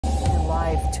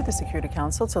live to the Security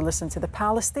Council to listen to the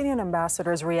Palestinian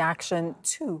ambassador's reaction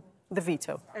to the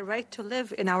veto. A right to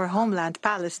live in our homeland,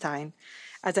 Palestine,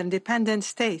 as an independent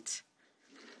state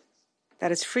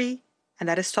that is free and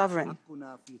that is sovereign.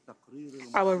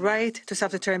 Our right to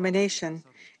self-determination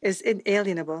is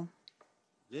inalienable.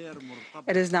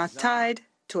 It is not tied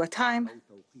to a time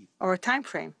or a time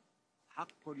frame.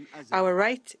 Our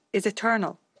right is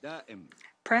eternal,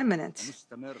 permanent,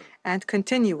 and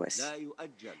continuous.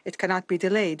 It cannot be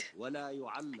delayed.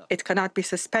 It cannot be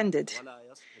suspended.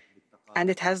 And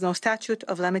it has no statute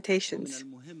of limitations.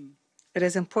 It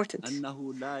is important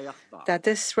that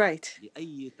this right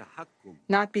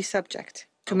not be subject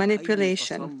to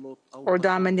manipulation or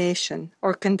domination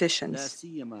or conditions,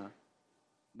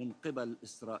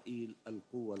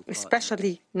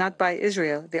 especially not by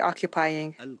Israel, the occupying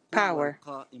power,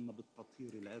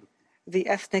 the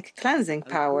ethnic cleansing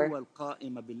power,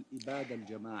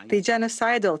 the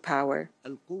genocidal power,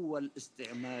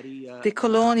 the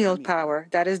colonial power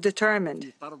that is determined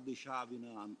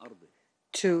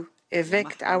to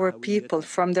evict our people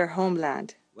from their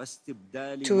homeland,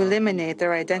 to eliminate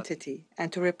their identity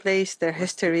and to replace their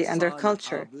history and their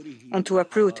culture, and to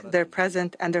uproot their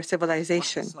present and their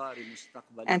civilization,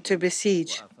 and to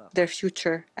besiege their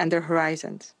future and their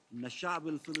horizons.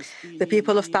 The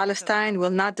people of Palestine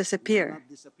will not disappear.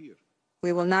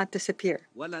 We will not disappear.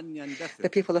 The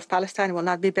people of Palestine will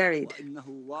not be buried.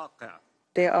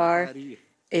 They are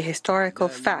a historical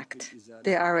fact.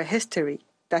 They are a history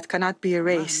that cannot be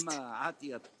erased,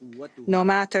 no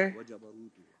matter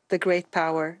the great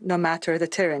power, no matter the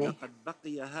tyranny.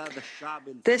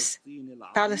 This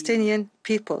Palestinian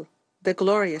people, the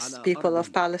glorious people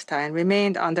of Palestine,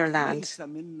 remained on their land,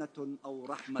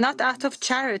 not out of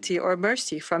charity or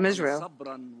mercy from Israel,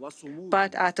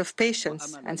 but out of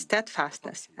patience and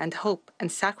steadfastness and hope and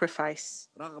sacrifice,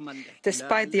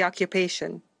 despite the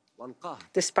occupation,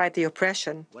 despite the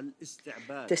oppression,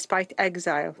 despite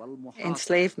exile,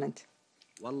 enslavement,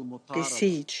 the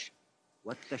siege,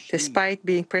 despite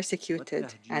being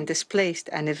persecuted and displaced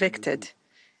and evicted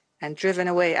and driven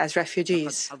away as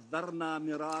refugees.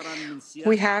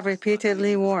 We have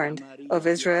repeatedly warned of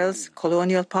Israel's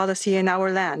colonial policy in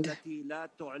our land,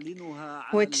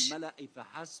 which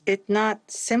it not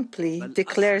simply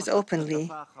declares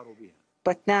openly,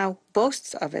 but now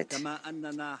boasts of it.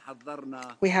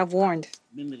 We have warned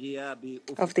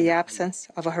of the absence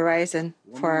of a horizon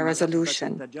for a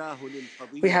resolution.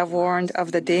 We have warned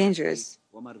of the dangers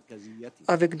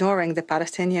of ignoring the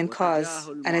Palestinian cause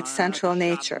and its central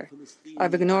nature,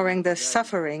 of ignoring the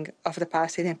suffering of the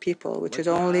Palestinian people, which is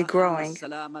only growing.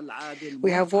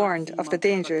 We have warned of the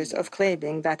dangers of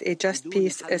claiming that a just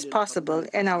peace is possible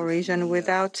in our region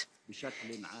without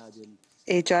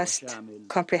a just,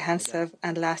 comprehensive,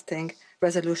 and lasting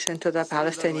resolution to the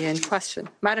Palestinian question.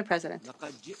 Madam President,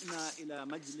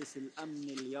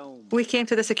 we came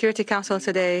to the Security Council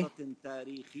today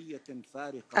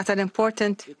at an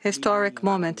important historic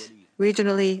moment,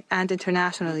 regionally and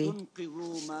internationally,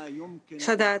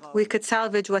 so that we could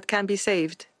salvage what can be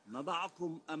saved.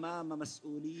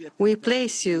 We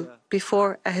place you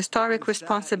before a historic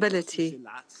responsibility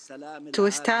to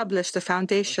establish the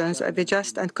foundations of a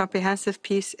just and comprehensive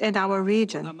peace in our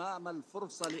region.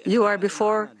 You are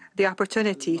before the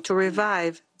opportunity to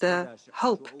revive the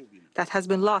hope that has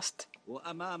been lost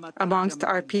amongst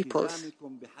our peoples.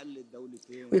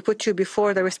 We put you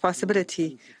before the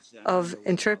responsibility of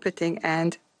interpreting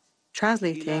and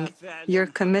translating your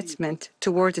commitment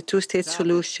toward a two-state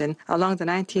solution along the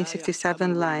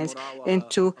 1967 lines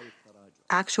into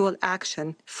actual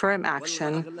action, firm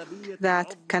action,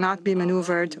 that cannot be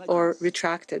maneuvered or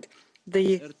retracted.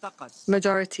 The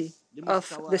majority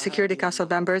of the Security Council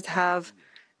members have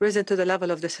risen to the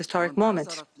level of this historic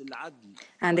moment,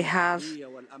 and they have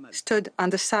stood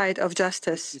on the side of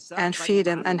justice and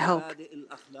freedom and hope,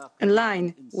 in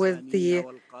line with the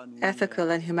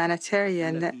ethical and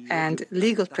humanitarian and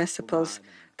legal principles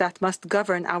that must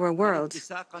govern our world,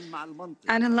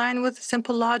 and in line with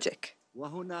simple logic.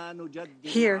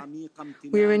 Here,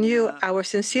 we renew our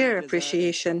sincere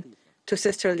appreciation to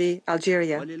sisterly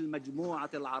Algeria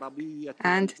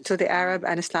and to the Arab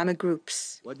and Islamic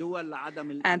groups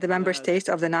and the member states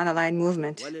of the non-aligned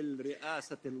movement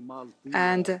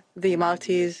and the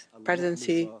Maltese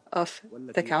presidency of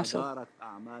the Council,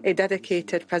 a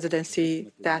dedicated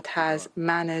presidency that has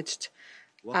managed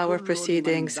our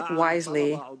proceedings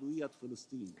wisely.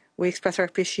 We express our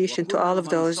appreciation to all of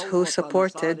those who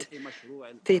supported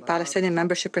the Palestinian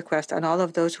membership request and all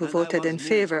of those who voted in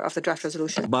favor of the draft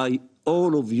resolution. By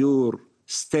all of your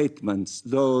statements,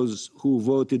 those who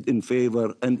voted in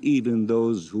favor and even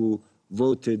those who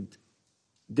voted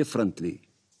differently,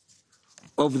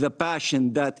 of the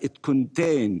passion that it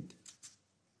contained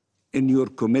in your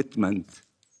commitment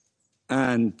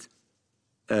and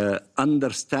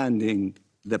understanding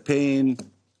the pain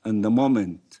and the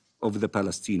moment of the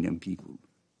Palestinian people.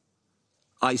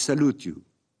 I salute you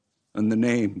in the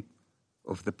name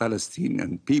of the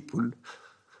Palestinian people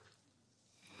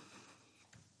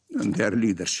and their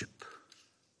leadership.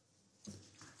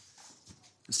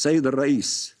 Sayyid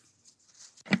al-Rais,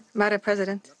 Madam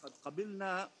President,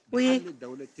 we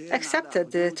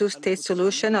accepted the two-state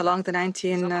solution along the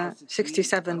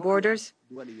 1967 borders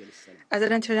as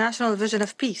an international vision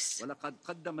of peace.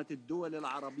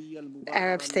 The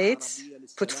Arab states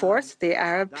put forth the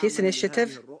Arab Peace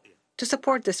Initiative to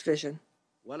support this vision.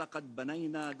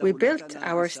 We built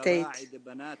our state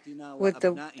with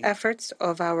the efforts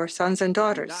of our sons and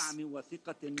daughters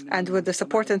and with the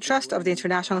support and trust of the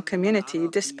international community,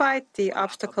 despite the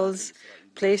obstacles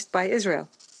placed by Israel.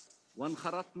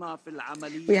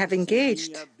 We have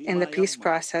engaged in the peace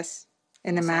process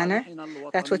in a manner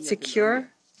that would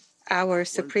secure our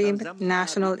supreme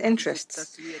national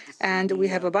interests, and we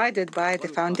have abided by the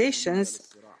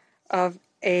foundations of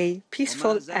a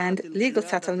peaceful and legal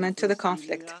settlement to the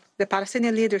conflict. The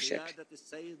Palestinian leadership,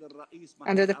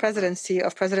 under the presidency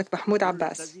of President Mahmoud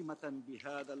Abbas,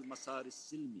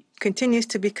 continues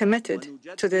to be committed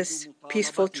to this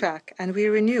peaceful track, and we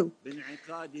renew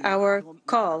our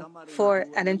call for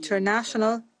an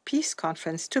international peace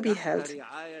conference to be held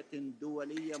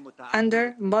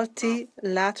under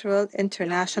multilateral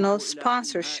international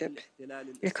sponsorship,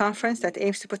 a conference that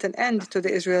aims to put an end to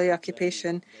the Israeli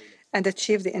occupation and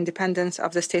achieve the independence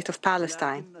of the state of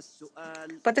Palestine.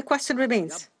 But the question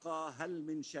remains,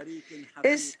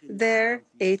 is there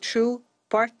a true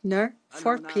partner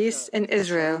for peace in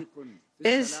Israel?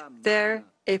 Is there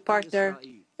a partner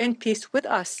in peace with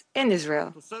us in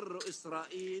Israel?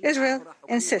 Israel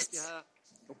insists,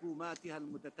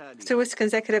 through its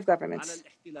consecutive governments,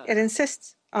 it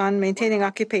insists on maintaining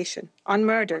occupation, on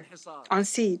murder, on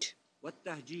siege,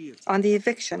 on the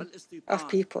eviction of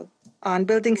people, on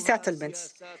building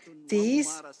settlements.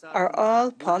 These are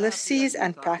all policies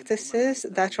and practices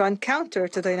that run counter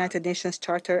to the United Nations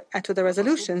Charter and to the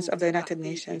resolutions of the United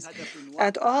Nations,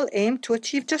 and all aim to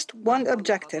achieve just one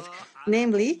objective,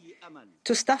 namely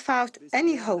to snuff out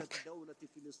any hope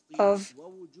of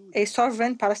a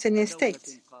sovereign Palestinian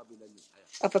state,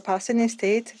 of a Palestinian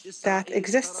state that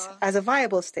exists as a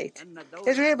viable state.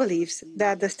 Israel believes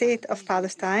that the state of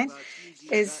Palestine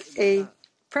is a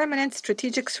permanent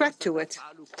strategic threat to it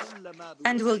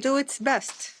and will do its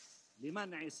best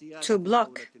to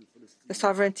block the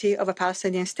sovereignty of a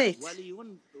Palestinian state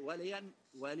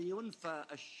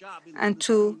and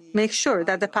to make sure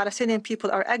that the Palestinian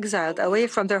people are exiled away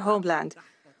from their homeland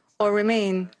or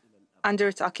remain under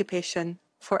its occupation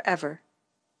forever.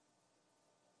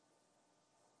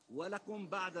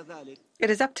 It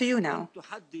is up to you now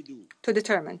to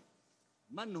determine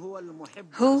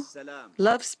who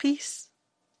loves peace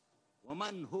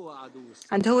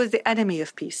and who is the enemy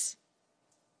of peace.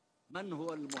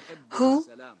 Who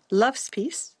loves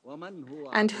peace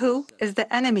and who is the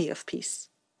enemy of peace.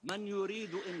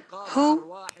 Who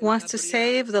wants to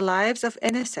save the lives of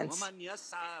innocents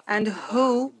and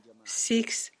who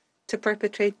seeks to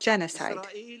perpetrate genocide.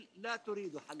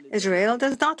 Israel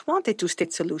does not want a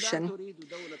two-state solution.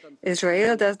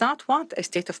 Israel does not want a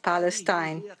state of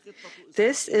Palestine.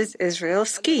 This is Israel's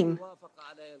scheme.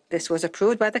 This was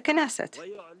approved by the Knesset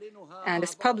and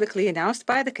is publicly announced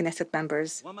by the Knesset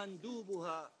members.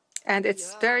 And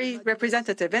it's very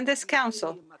representative in this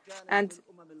council and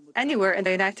anywhere in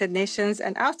the United Nations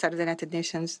and outside of the United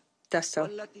Nations does so.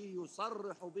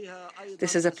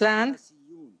 This is a plan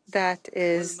that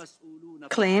is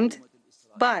claimed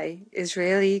by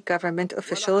Israeli government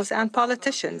officials and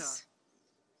politicians.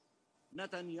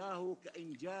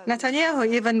 Netanyahu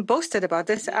even boasted about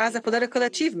this as a political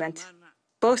achievement,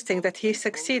 boasting that he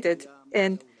succeeded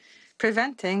in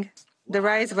preventing the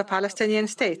rise of a Palestinian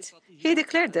state. He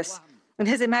declared this in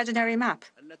his imaginary map,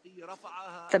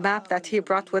 the map that he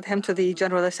brought with him to the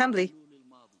General Assembly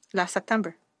last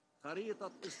September.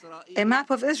 A map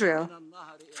of Israel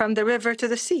from the river to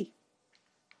the sea.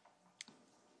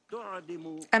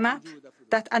 A map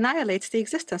that annihilates the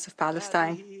existence of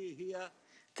Palestine.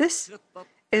 This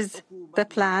is the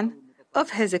plan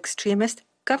of his extremist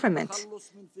government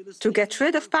to get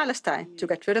rid of Palestine, to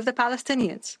get rid of the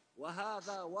Palestinians.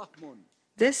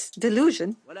 This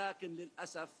delusion,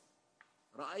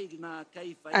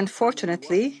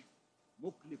 unfortunately,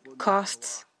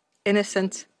 costs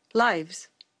innocent lives.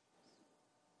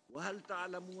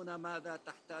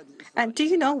 And do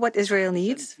you know what Israel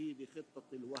needs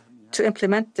to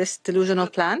implement this delusional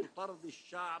plan?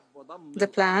 The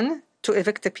plan to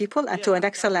evict the people and to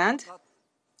annex the land?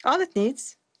 All it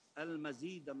needs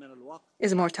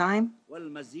is more time,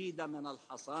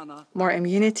 more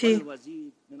immunity,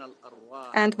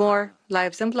 and more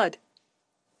lives and blood.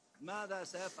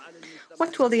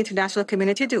 What will the international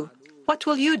community do? What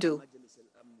will you do?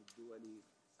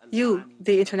 You,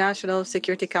 the International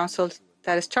Security Council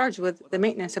that is charged with the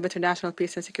maintenance of international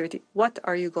peace and security, what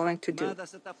are you going to do?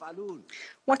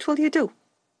 What will you do?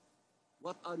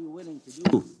 What are you willing to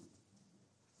do?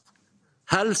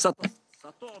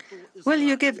 Will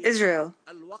you give Israel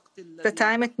the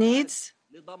time it needs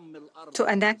to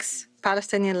annex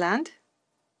Palestinian land?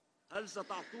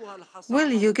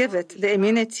 Will you give it the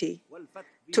immunity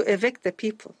to evict the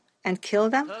people and kill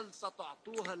them?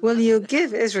 Will you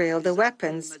give Israel the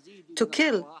weapons to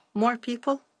kill more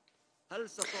people?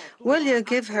 Will you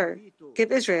give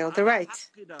Israel the right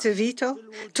to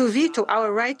veto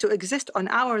our right to exist on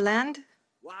our land,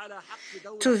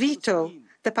 to veto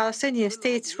the Palestinian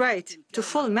state's right to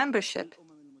full membership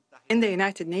in the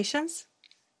United Nations?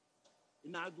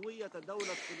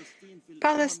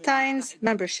 Palestine's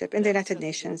membership in the United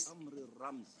Nations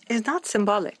is not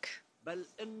symbolic.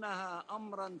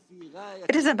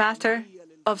 It is a matter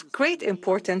of great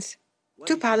importance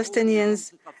to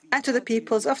Palestinians and to the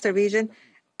peoples of the region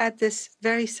at this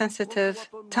very sensitive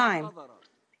time.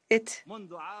 It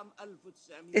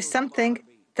is something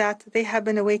that they have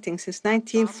been awaiting since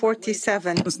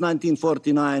 1947. Since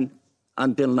 1949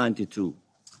 until 92.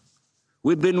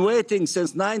 We've been waiting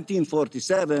since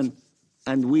 1947,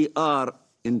 and we are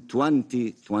in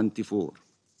 2024.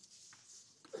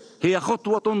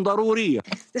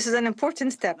 This is an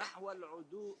important step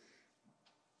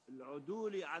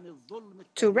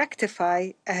to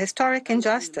rectify a historic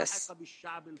injustice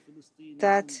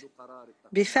that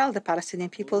befell the Palestinian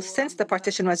people since the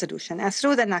partition resolution and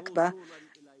through the Nakba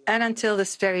and until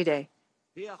this very day.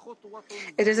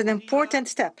 It is an important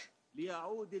step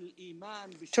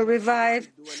to revive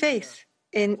faith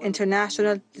in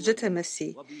international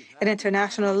legitimacy, in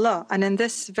international law, and in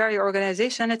this very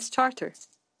organization, its charter,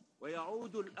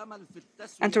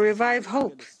 and to revive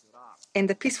hope in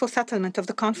the peaceful settlement of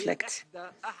the conflict.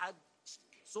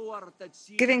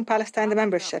 Giving Palestine the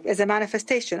membership is a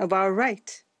manifestation of our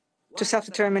right to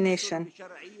self-determination.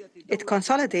 It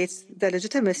consolidates the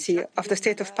legitimacy of the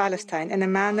state of Palestine in a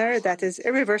manner that is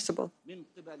irreversible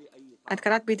and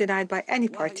cannot be denied by any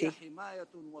party.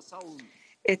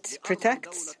 It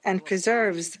protects and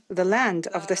preserves the land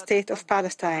of the state of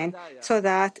Palestine so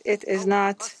that it is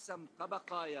not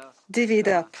divvied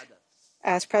up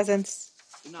as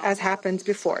happened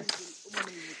before.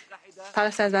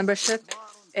 Palestine's membership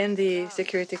in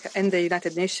the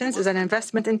United Nations is an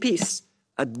investment in peace.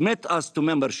 Admit us to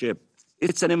membership.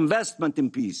 It's an investment in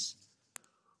peace.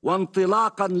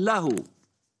 وانطلاقا له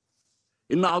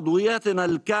إن عضوياتنا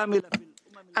الكاملة.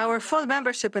 Our full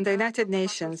membership in the United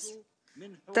Nations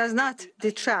does not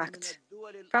detract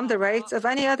from the rights of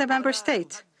any other member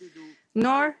state,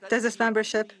 nor does this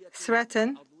membership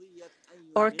threaten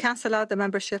or cancel out the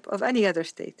membership of any other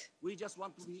state. We just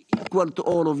want to be equal to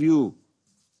all of you.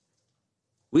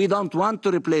 We don't want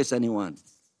to replace anyone.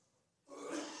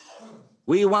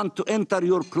 We want to enter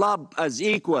your club as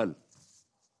equal.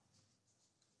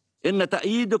 إن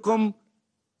تأييدكم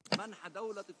منح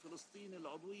دولة فلسطين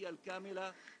العضوية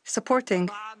الكاملة. Supporting,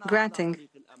 granting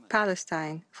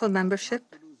Palestine full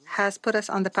membership has put us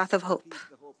on the path of hope,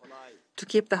 to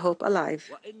keep the hope alive.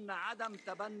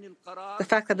 The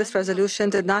fact that this resolution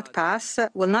did not pass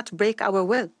will not break our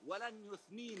will,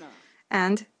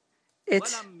 and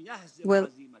it will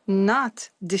not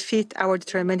defeat our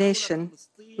determination.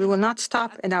 We will not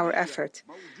stop in our effort.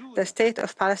 The state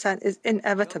of Palestine is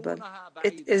inevitable.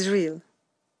 It is real.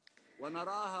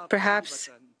 Perhaps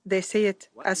they see it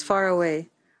as far away,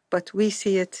 but we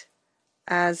see it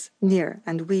as near,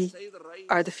 and we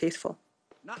are the faithful.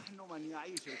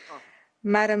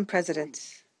 Madam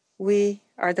President, we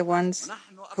are the ones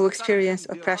who experience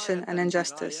oppression and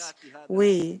injustice.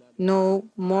 We know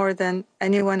more than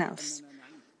anyone else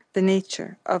the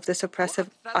nature of this oppressive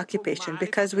occupation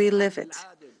because we live it.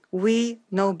 We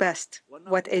know best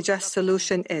what a just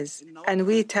solution is, and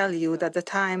we tell you that the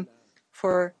time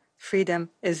for freedom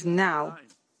is now.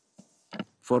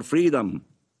 For freedom,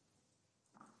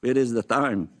 it is the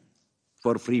time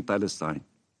for free Palestine.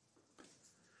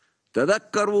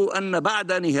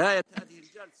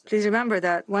 Please remember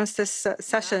that once this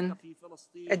session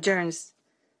adjourns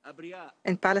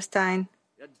in Palestine,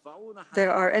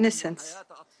 there are innocents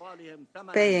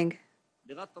paying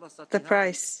the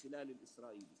price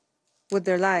with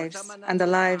their lives and the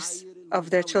lives of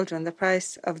their children, the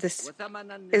price of this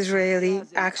Israeli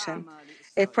action,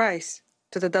 a price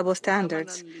to the double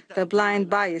standards, the blind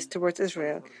bias towards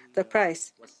Israel, the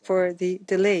price for the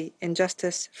delay in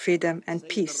justice, freedom, and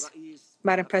peace.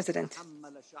 Madam President,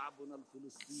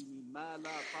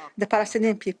 the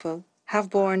Palestinian people have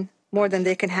borne more than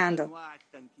they can handle.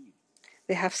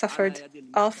 They have suffered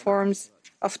all forms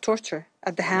of torture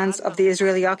at the hands of the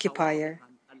Israeli occupier.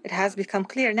 It has become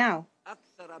clear now,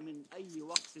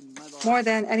 more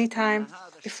than any time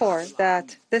before,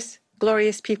 that this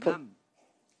glorious people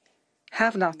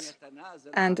have not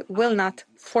and will not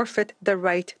forfeit the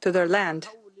right to their land,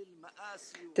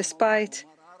 despite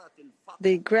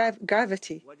the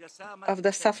gravity of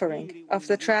the suffering, of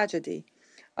the tragedy,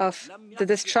 of the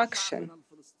destruction,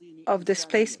 of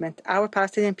displacement. Our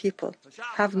Palestinian people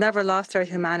have never lost their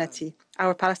humanity.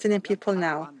 Our Palestinian people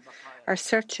now are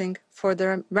searching for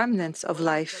the remnants of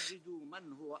life,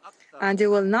 and you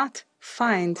will not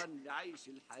find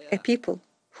a people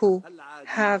who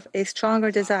have a stronger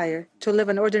desire to live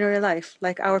an ordinary life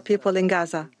like our people in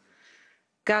Gaza.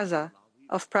 Gaza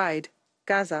of pride,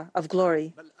 Gaza of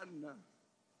glory.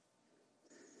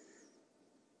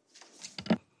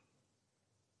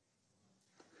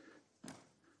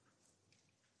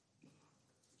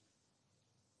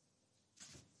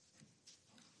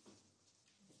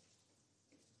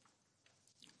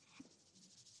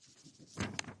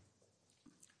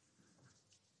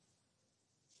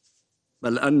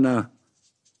 بل أن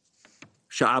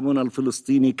شعبنا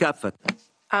الفلسطيني كافة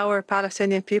Our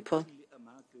Palestinian people,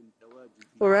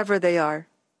 wherever they are,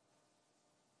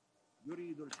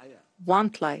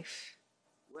 want life.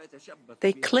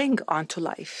 They cling onto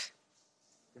life,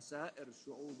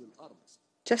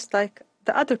 just like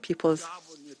the other peoples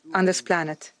on this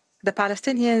planet. The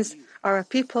Palestinians are a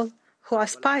people who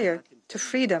aspire to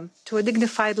freedom, to a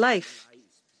dignified life,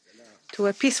 to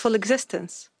a peaceful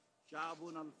existence.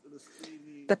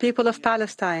 The people of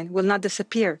Palestine will not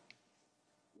disappear.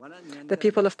 The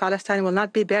people of Palestine will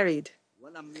not be buried.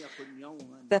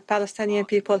 The Palestinian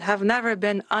people have never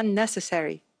been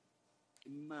unnecessary.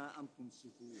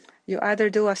 You either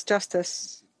do us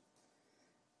justice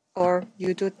or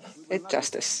you do it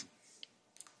justice.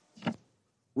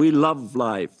 We love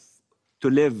life, to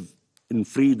live in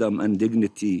freedom and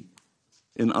dignity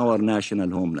in our national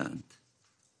homeland.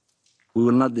 We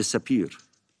will not disappear.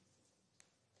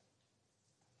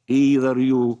 Either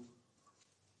you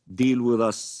deal with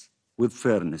us with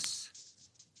fairness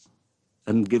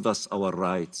and give us our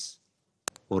rights,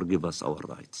 or give us our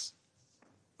rights.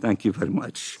 Thank you very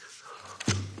much.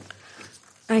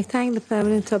 I thank the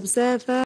permanent observer.